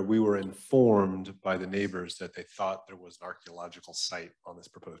where we were informed by the neighbors that they thought there was an archaeological site on this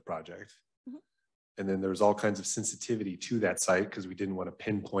proposed project. And then there was all kinds of sensitivity to that site because we didn't want to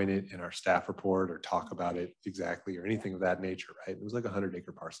pinpoint it in our staff report or talk about it exactly or anything of that nature, right? It was like a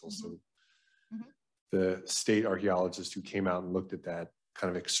 100-acre parcel. So the state archaeologist who came out and looked at that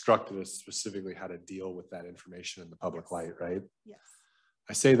kind of instructed us specifically how to deal with that information in the public light, right? Yes.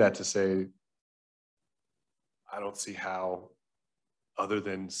 I say that to say, I don't see how, other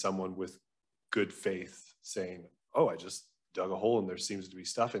than someone with good faith saying, oh, I just dug a hole and there seems to be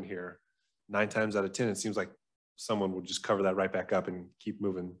stuff in here. 9 times out of 10, it seems like someone would just cover that right back up and keep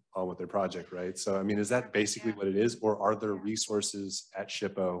moving on with their project, right? So, I mean, is that basically what it is? Or are there resources at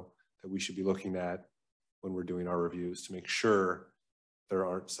SHPO that we should be looking at when we're doing our reviews to make sure there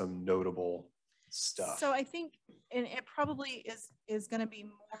aren't some notable stuff? So I think, and it probably is going to be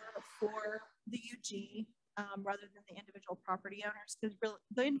more for the UG rather than the individual property owners, because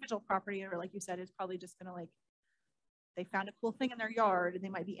the individual property owner, like you said, is probably just going to like, they found a cool thing in their yard and they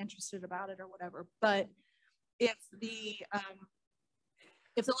might be interested about it or whatever. But if the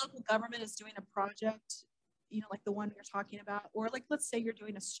local government is doing a project, you know, like the one you're talking about, or like, let's say you're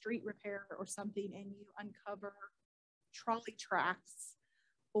doing a street repair or something and you uncover trolley tracks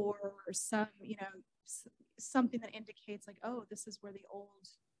or some, you know, something that indicates like, oh, this is where the old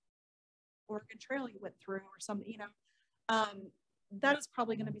Oregon Trail you went through or something, you know, that is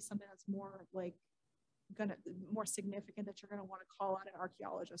probably going to be something that's more like more significant that you're going to want to call out an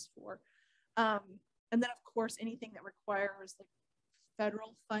archaeologist for. And then of course, anything that requires like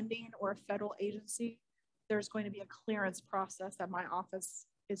federal funding or a federal agency, there's going to be a clearance process that my office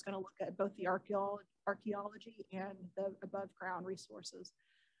is going to look at both the archaeology and the above ground resources.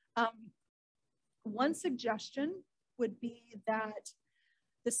 One suggestion would be that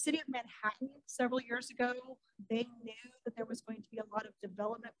the city of Manhattan several years ago, they knew that there was going to be a lot of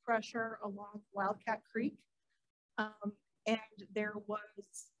development pressure along Wildcat Creek. And there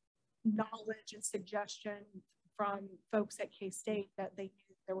was knowledge and suggestion from folks at K-State that they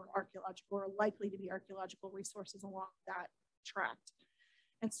knew there were archaeological or likely to be archaeological resources along that tract.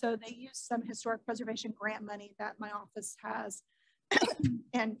 And so they used some historic preservation grant money that my office has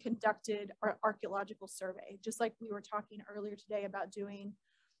and conducted an archaeological survey. Just like we were talking earlier today about doing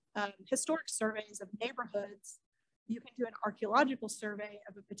historic surveys of neighborhoods, you can do an archaeological survey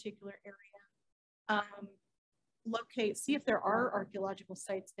of a particular area, see if there are archaeological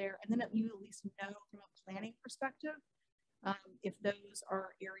sites there, and then you at least know from a planning perspective if those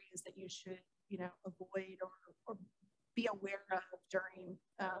are areas that you should, you know, avoid or be aware of during,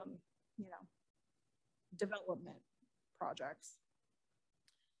 you know, development projects.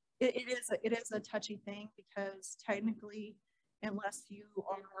 It is a touchy thing because technically, unless you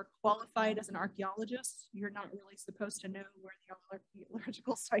are qualified as an archaeologist, you're not really supposed to know where the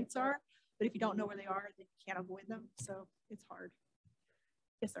archaeological sites are. But if you don't know where they are, then you can't avoid them. So it's hard.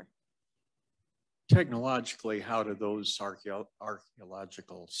 Yes, sir. Technologically, how do those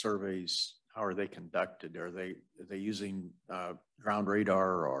archaeological surveys, how are they conducted? Are they using ground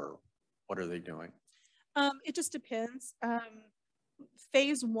radar or what are they doing? It just depends.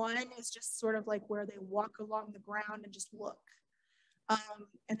 Phase 1 is just sort of like where they walk along the ground and just look. And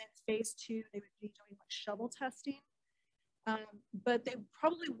then phase 2, they would be doing like shovel testing. But they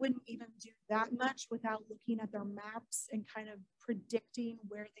probably wouldn't even do that much without looking at their maps and kind of predicting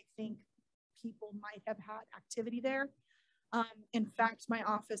where they think people might have had activity there. In fact, my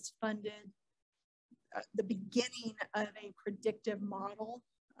office funded the beginning of a predictive model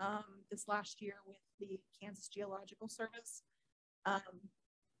this last year with the Kansas Geological Service.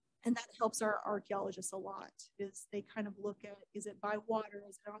 And that helps our archaeologists a lot, is they kind of look at, is it by water?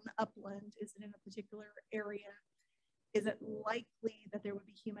 Is it on the upland? Is it in a particular area? Is it likely that there would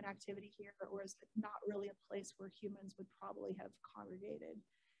be human activity here, or is it not really a place where humans would probably have congregated?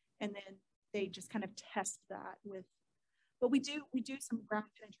 And then they just kind of test that with, but we do some ground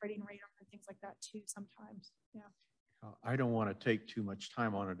penetrating radar and things like that too sometimes. Yeah. I don't want to take too much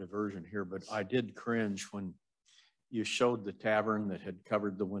time on a diversion here, but I did cringe when you showed the tavern that had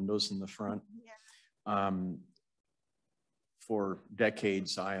covered the windows in the front. Yeah. For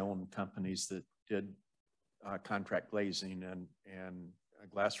decades, I owned companies that did contract glazing and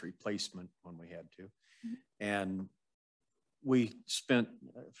glass replacement when we had to. Mm-hmm. And we spent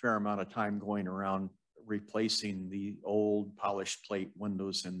a fair amount of time going around replacing the old polished plate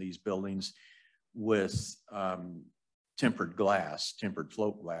windows in these buildings with tempered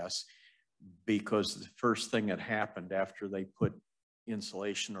float glass, because the first thing that happened after they put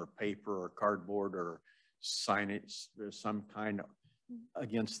insulation or paper or cardboard or signage, there's some kind of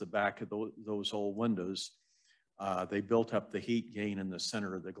against the back of those old windows, They built up the heat gain in the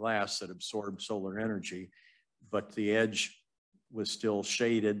center of the glass that absorbed solar energy, but the edge was still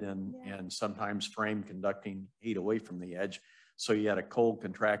shaded and sometimes frame conducting heat away from the edge. So you had a cold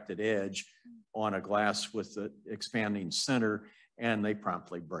contracted edge on a glass with the expanding center, and they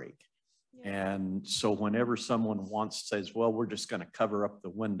promptly break. Yeah. And so whenever someone says, well, we're just going to cover up the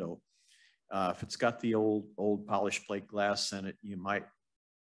window, if it's got the old polished plate glass in it, you might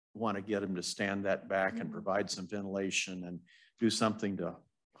want to get them to stand that back and provide some ventilation and do something to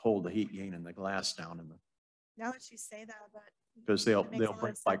hold the heat gain in the glass down in the. Now that you say that, but because they'll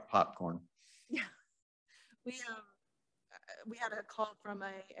break like popcorn. Yeah, we had a call from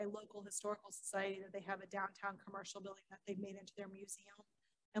a local historical society that they have a downtown commercial building that they've made into their museum,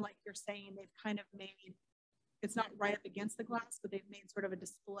 and like you're saying, they've kind of made, it's not right up against the glass, but they've made sort of a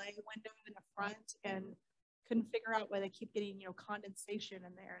display window in the front, and couldn't figure out why they keep getting, you know, condensation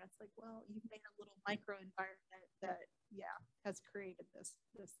in there. And it's like, well, you've made a little micro environment that, yeah, has created this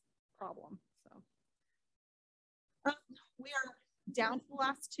problem. So we are down to the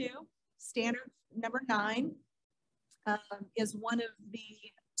last two. Standard number 9 is one of the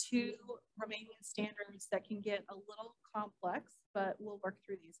 2 remaining standards that can get a little complex, but we'll work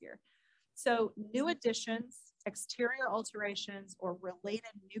through these here. So new additions, exterior alterations, or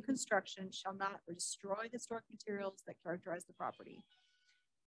related new construction shall not destroy the historic materials that characterize the property.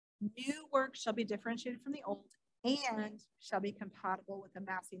 New work shall be differentiated from the old and shall be compatible with the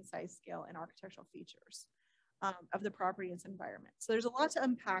massing, size, scale, and architectural features of the property and its environment. So there's a lot to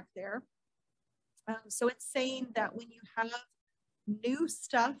unpack there. So it's saying that when you have new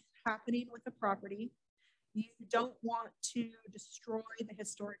stuff happening with the property, you don't want to destroy the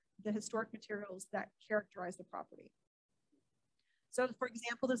historic materials that characterize the property. So for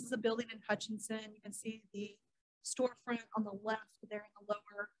example, this is a building in Hutchinson. You can see the storefront on the left there in the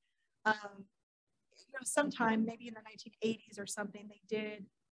lower. You know, sometime maybe in the 1980s or something,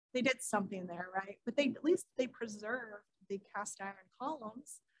 they did something there, right? But at least they preserved the cast iron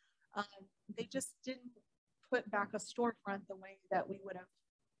columns. They just didn't put back a storefront the way that we would have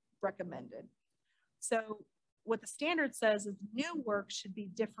recommended. So what the standard says is new work should be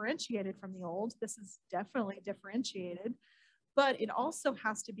differentiated from the old. This is definitely differentiated, but it also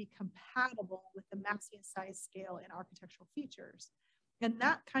has to be compatible with the massing, size, scale, and architectural features. And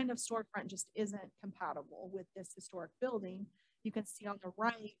that kind of storefront just isn't compatible with this historic building. You can see on the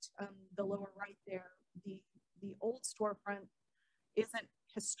right, the lower right there, the old storefront isn't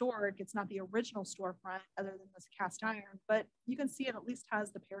historic. It's not the original storefront other than this cast iron, but you can see it at least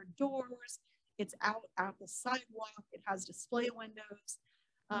has the paired doors. It's out the sidewalk. It has display windows.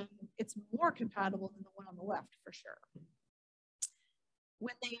 It's more compatible than the one on the left for sure.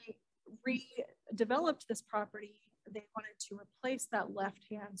 When they redeveloped this property, they wanted to replace that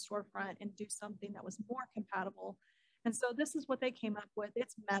left-hand storefront and do something that was more compatible. And so this is what they came up with.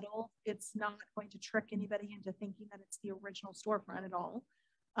 It's metal. It's not going to trick anybody into thinking that it's the original storefront at all.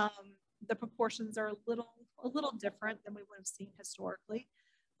 The proportions are a little different than we would have seen historically,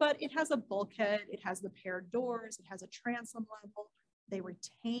 but it has a bulkhead. It has the paired doors. It has a transom level. They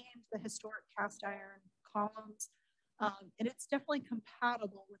retained the historic cast iron columns. And it's definitely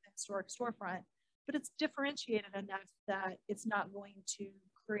compatible with the historic storefront, but it's differentiated enough that it's not going to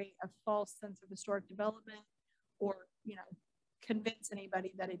create a false sense of historic development or, you know, convince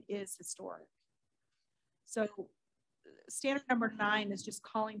anybody that it is historic. So standard number 9 is just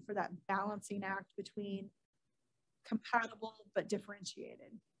calling for that balancing act between compatible but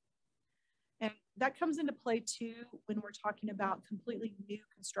differentiated. And that comes into play too when we're talking about completely new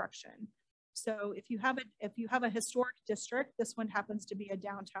construction. So if you have a historic district, this one happens to be a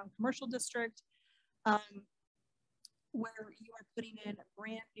downtown commercial district, where you are putting in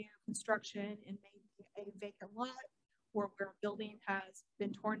brand new construction in maybe a vacant lot or where a building has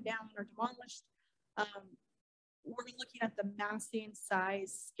been torn down or demolished. We're looking at the massing,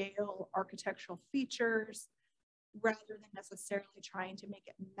 size, scale, architectural features, rather than necessarily trying to make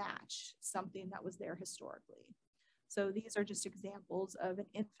it match something that was there historically. So these are just examples of an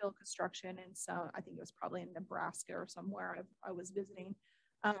infill construction in some, I think it was probably in Nebraska or somewhere I was visiting.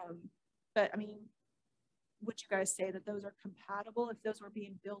 But I mean, would you guys say that those are compatible if those were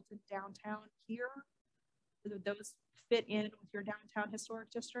being built in downtown here? Would those fit in with your downtown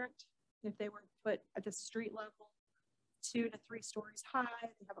historic district? If they were put at the street level, 2 to 3 stories high,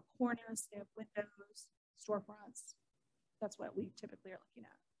 they have a cornice, they have windows, storefronts. That's what we typically are looking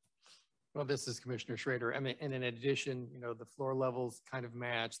at. Well, this is Commissioner Schrader. I mean, and in addition, you know, the floor levels kind of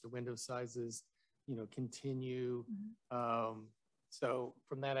match, the window sizes, you know, continue. So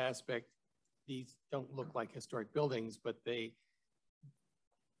from that aspect, these don't look like historic buildings, but they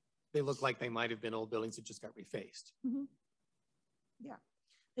they look like they might have been old buildings that just got refaced. Yeah,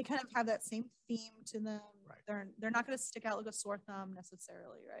 they kind of have that same theme to them. Right. They're not going to stick out like a sore thumb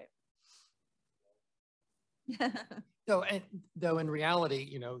necessarily, right? Though in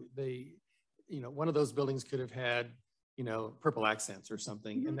reality, one of those buildings could have had, purple accents or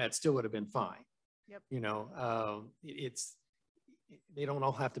something, and that still would have been fine. Yep. They don't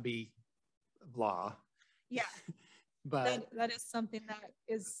all have to be blah. Yeah. But that is something that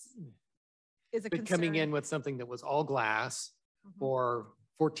is a but concern. coming in with something that was all glass or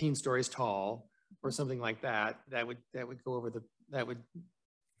 14 stories tall or something like that, that would definitely go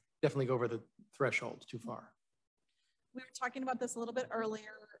over the threshold too far. We were talking about this a little bit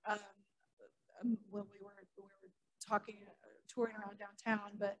earlier when we were talking, touring around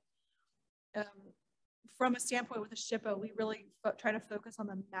downtown, but from a standpoint with the SHPO, we really try to focus on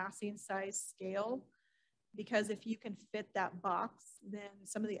the massing size scale, because if you can fit that box, then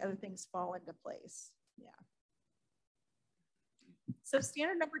some of the other things fall into place. Yeah. So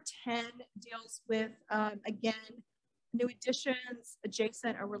standard number 10 deals with, again, new additions,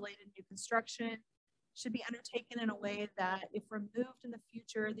 adjacent or related new construction should be undertaken in a way that, if removed in the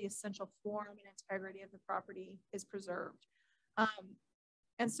future, the essential form and integrity of the property is preserved.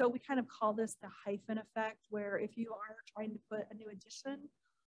 And so we kind of call this the hyphen effect, where if you are trying to put a new addition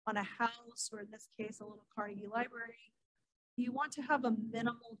on a house, or in this case, a little Carnegie library, you want to have a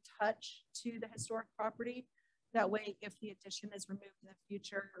minimal touch to the historic property. That way, if the addition is removed in the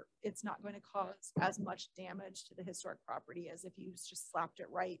future, it's not going to cause as much damage to the historic property as if you just slapped it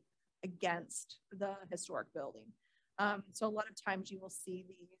right against the historic building. So a lot of times you will see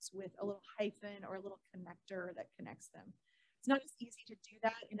these with a little hyphen or a little connector that connects them. It's not as easy to do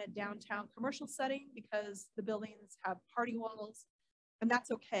that in a downtown commercial setting because the buildings have party walls, and that's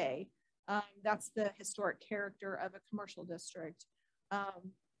okay. That's the historic character of a commercial district.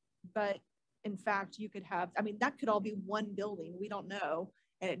 But in fact, you could have, that could all be one building. We don't know.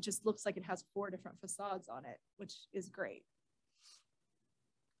 And it just looks like it has 4 different facades on it, which is great.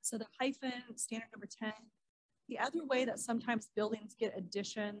 So the hyphen, standard number 10. The other way that sometimes buildings get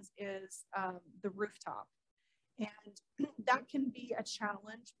additions is the rooftop. And that can be a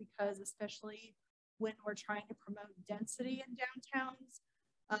challenge because, especially when we're trying to promote density in downtowns,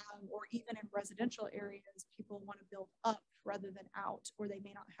 or even in residential areas, people want to build up rather than out, or they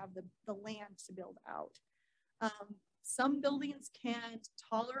may not have the land to build out. Some buildings can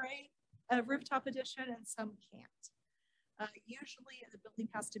tolerate a rooftop addition and some can't. Usually the building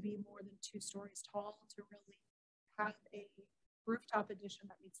has to be more than 2 stories tall to really have a rooftop addition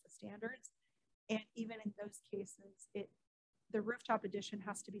that meets the standards. And even in those cases, the rooftop addition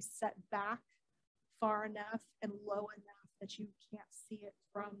has to be set back far enough and low enough that you can't see it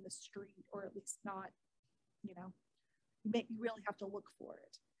from the street, or at least not, you really have to look for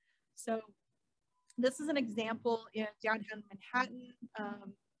it. So this is an example in downtown Manhattan,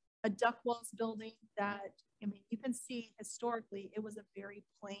 a duck walls building that, you can see historically it was a very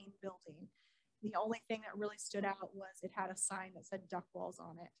plain building. The only thing that really stood out was it had a sign that said duck walls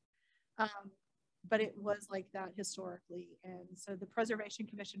on it. But it was like that historically. And so the Preservation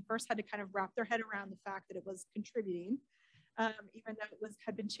Commission first had to kind of wrap their head around the fact that it was contributing, even though it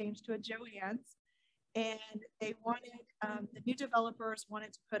had been changed to a Joann's. And they wanted, the new developers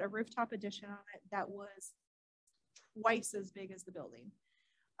wanted to put a rooftop addition on it that was twice as big as the building.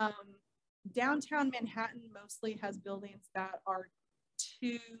 Downtown Manhattan mostly has buildings that are 2,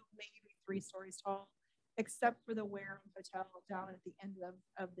 maybe 3 stories tall, except for the Wareham Hotel down at the end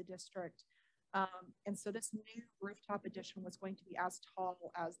of the district. And so this new rooftop addition was going to be as tall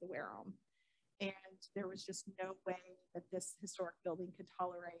as the Wareham. And there was just no way that this historic building could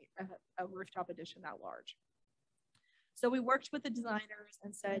tolerate a rooftop addition that large. So we worked with the designers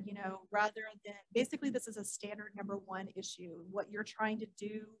and said, rather than, basically this is a standard number 1 issue. What you're trying to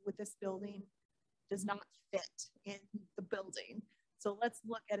do with this building does not fit in the building. So let's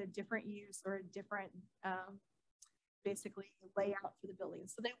look at a different use or a different, basically layout for the building.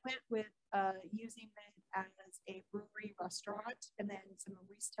 So they went with using it as a brewery restaurant and then some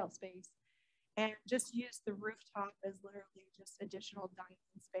retail space, and just use the rooftop as literally just additional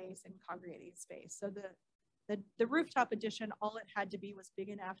dining space and congregating space. So the rooftop addition, all it had to be was big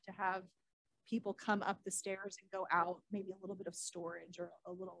enough to have people come up the stairs and go out, maybe a little bit of storage or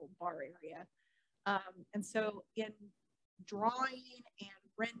a little bar area. And so in drawing and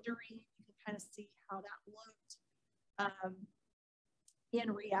rendering, you can kind of see how that looked.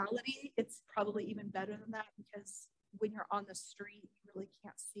 In reality, it's probably even better than that, because when you're on the street, you really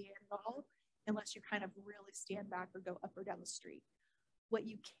can't see it at all unless you kind of really stand back or go up or down the street. What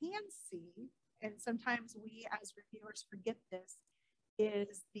you can see, and sometimes we as reviewers forget this,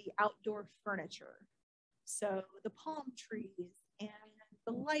 is the outdoor furniture. So the palm trees and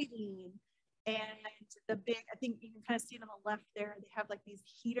the lighting and the big, I think you can kind of see it on the left there. They have like these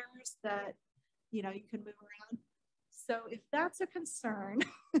heaters that, you know, you can move around. So if that's a concern,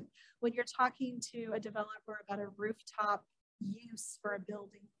 when you're talking to a developer about a rooftop use for a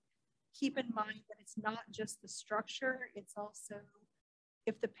building, keep in mind that it's not just the structure, it's also,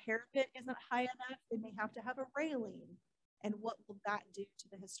 if the parapet isn't high enough, they may have to have a railing. And what will that do to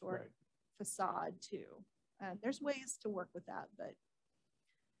the historic facade too? There's ways to work with that, but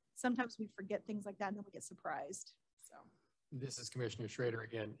sometimes we forget things like that and then we get surprised. So this is Commissioner Schrader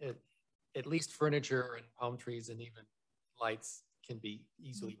again. At least furniture and palm trees and even lights can be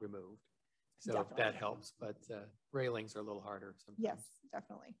easily removed. So if that helps, but railings are a little harder sometimes. Yes,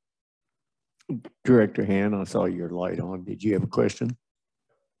 definitely. Director Han, I saw your light on. Did you have a question?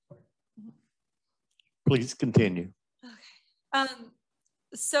 Please continue. Okay.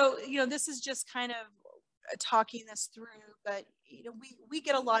 So, you know, this is just kind of talking this through, but, you know, we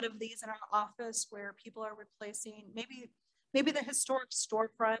get a lot of these in our office where people are replacing, maybe the historic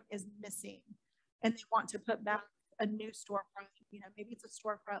storefront is missing and they want to put back a new storefront. You know, maybe it's a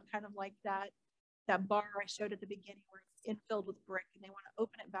storefront kind of like that bar I showed at the beginning where it's infilled with brick and they want to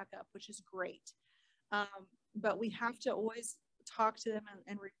open it back up, which is great. But we have to always talk to them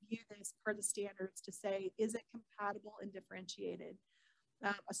and review this per the standards to say, is it compatible and differentiated?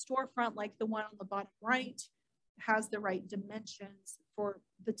 A storefront like the one on the bottom right has the right dimensions for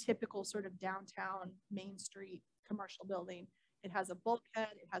the typical sort of downtown Main Street commercial building. It has a bulkhead,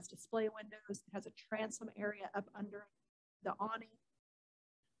 it has display windows, it has a transom area up under the awning.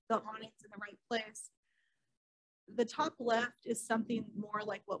 The awning's in the right place. The top left is something more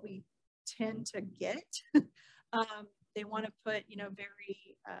like what we tend to get. They want to put, you know,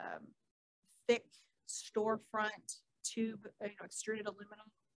 very thick storefront tube, you know, extruded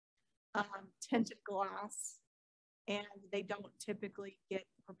aluminum, tinted glass, and they don't typically get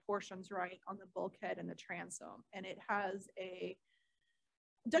proportions right on the bulkhead and the transom. And it has a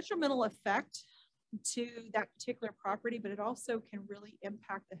detrimental effect to that particular property, but it also can really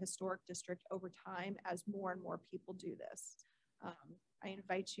impact the historic district over time as more and more people do this. I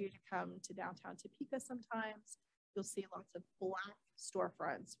invite you to come to downtown Topeka sometimes. You'll see lots of black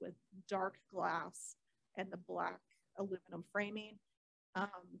storefronts with dark glass and the black aluminum framing.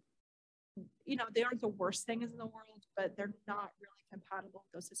 You know, they aren't the worst things in the world, but they're not really compatible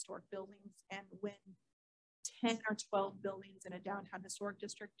with those historic buildings. And when 10 or 12 buildings in a downtown historic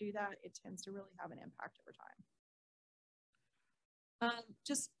district do that, it tends to really have an impact over time.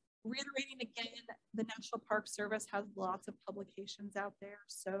 Just reiterating again, the National Park Service has lots of publications out there.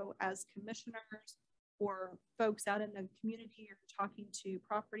 So as commissioners or folks out in the community or talking to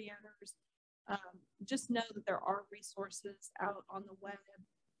property owners, just know that there are resources out on the web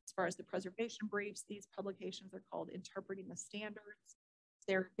as far as the preservation briefs. These publications are called Interpreting the Standards.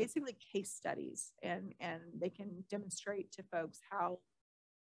 They're basically case studies, and they can demonstrate to folks how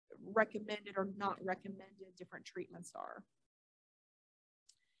recommended or not recommended different treatments are.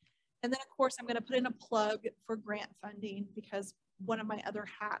 And then, of course, I'm going to put in a plug for grant funding because one of my other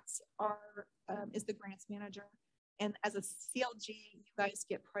hats is the grants manager. And as a CLG, you guys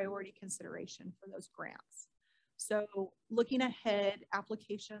get priority consideration for those grants. So looking ahead,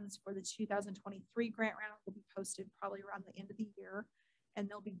 applications for the 2023 grant round will be posted probably around the end of the year, and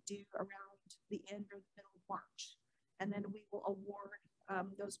they'll be due around the end or the middle of March. And then we will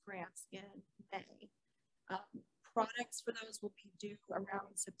award those grants in May. Products for those will be due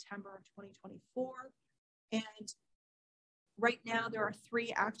around September of 2024. And right now there are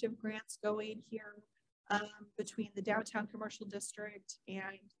 3 active grants going here between the Downtown Commercial District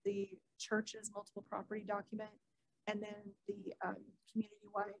and the church's multiple property document, and then the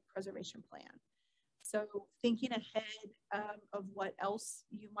community-wide preservation plan. So thinking ahead of what else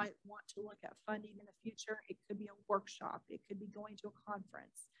you might want to look at funding in the future, it could be a workshop, it could be going to a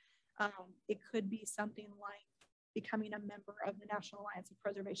conference, it could be something like becoming a member of the National Alliance of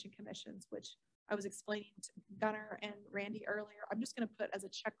Preservation Commissions, which I was explaining to Gunnar and Randy earlier. I'm just going to put as a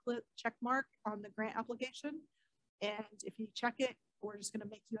check mark on the grant application. And if you check it, we're just going to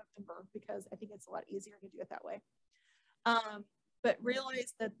make you a member because I think it's a lot easier to do it that way. But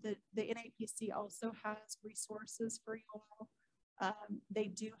realize that the NAPC also has resources for you all. They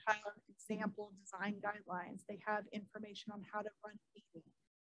do have example design guidelines. They have information on how to run a meeting.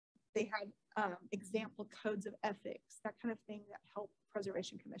 They have example codes of ethics, that kind of thing that help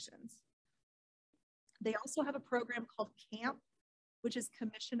preservation commissions. They also have a program called CAMP, which is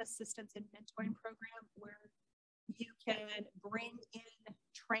Commission Assistance and Mentoring Program, where you can bring in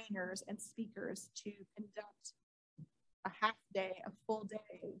trainers and speakers to conduct a half day, a full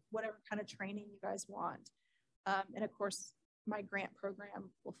day, whatever kind of training you guys want. And of course, my grant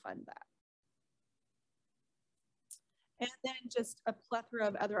program will fund that. And then just a plethora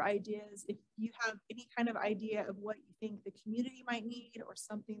of other ideas. If you have any kind of idea of what you think the community might need or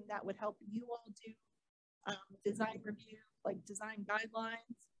something that would help you all do design review, like design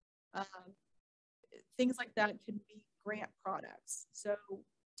guidelines, things like that can be grant products. So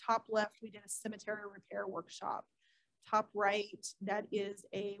top left, we did a cemetery repair workshop. Top right, that is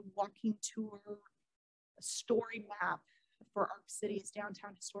a walking tour, a story map for Arc City's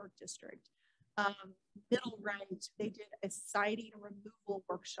downtown historic district. Middle right, they did a siding removal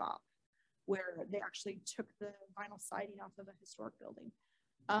workshop where they actually took the vinyl siding off of a historic building.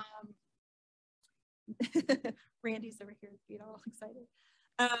 Randy's over here being all excited.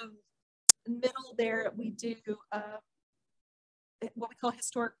 Middle there, we do what we call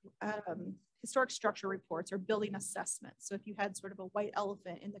historic structure reports or building assessments. So if you had sort of a white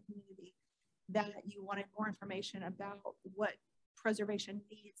elephant in the community that you wanted more information about what preservation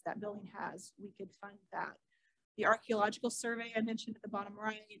needs that building has, we could fund that. The archaeological survey I mentioned at the bottom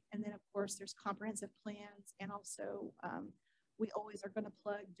right, and then of course there's comprehensive plans, and also we always are going to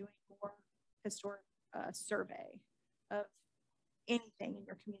plug doing more historic survey of anything in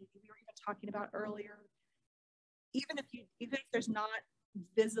your community. We were even talking about earlier, even if there's not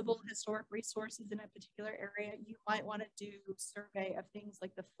visible historic resources in a particular area, you might want to do a survey of things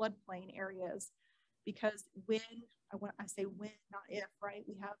like the floodplain areas, because when I say when, not if, right?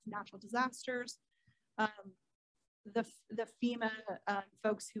 We have natural disasters. The FEMA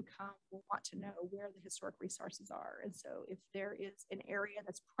folks who come will want to know where the historic resources are. And so if there is an area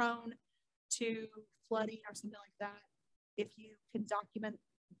that's prone to flooding or something like that, if you can document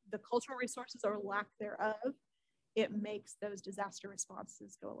the cultural resources or lack thereof, it makes those disaster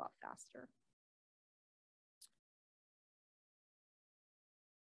responses go a lot faster.